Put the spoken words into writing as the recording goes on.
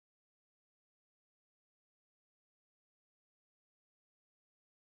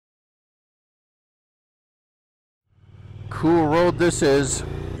cool road this is.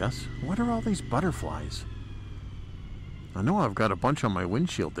 Yes. What are all these butterflies? I know I've got a bunch on my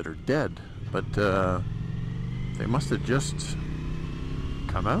windshield that are dead, but they must have just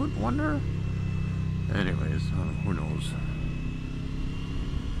come out, wonder? Anyways, who knows?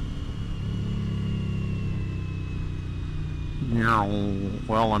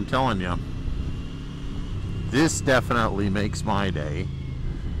 Well, I'm telling you, this definitely makes my day.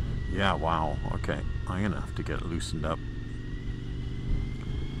 Yeah, wow. Okay, I'm gonna have to get loosened up.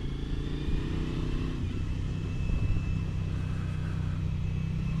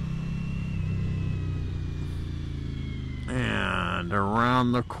 And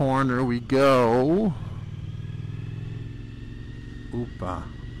around the corner we go. Oopa.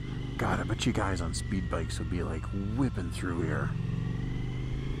 God, I bet you guys on speed bikes would be like whipping through here.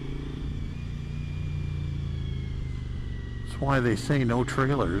 That's why they say no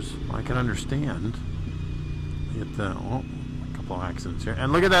trailers. I can understand. Get the, oh, a couple of accidents here.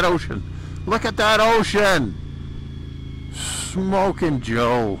 And look at that ocean. Look at that ocean! Smoking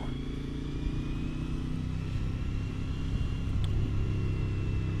Joe.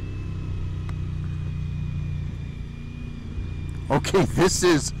 Okay, this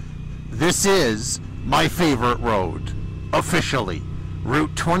is my favorite road, officially.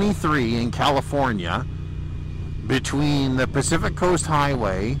 Route 23 in California, between the Pacific Coast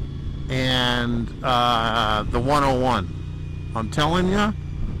Highway and the 101. I'm telling you,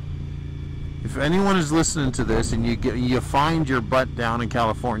 if anyone is listening to this and you find your butt down in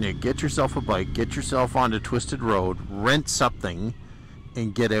California, get yourself a bike, get yourself onto Twisted Road, rent something,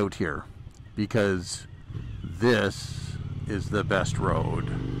 and get out here, because this is the best road.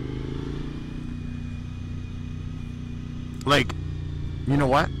 Like, you know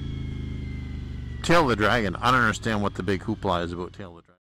what? Tail of the Dragon. I don't understand what the big hoopla is about Tail of the Dragon.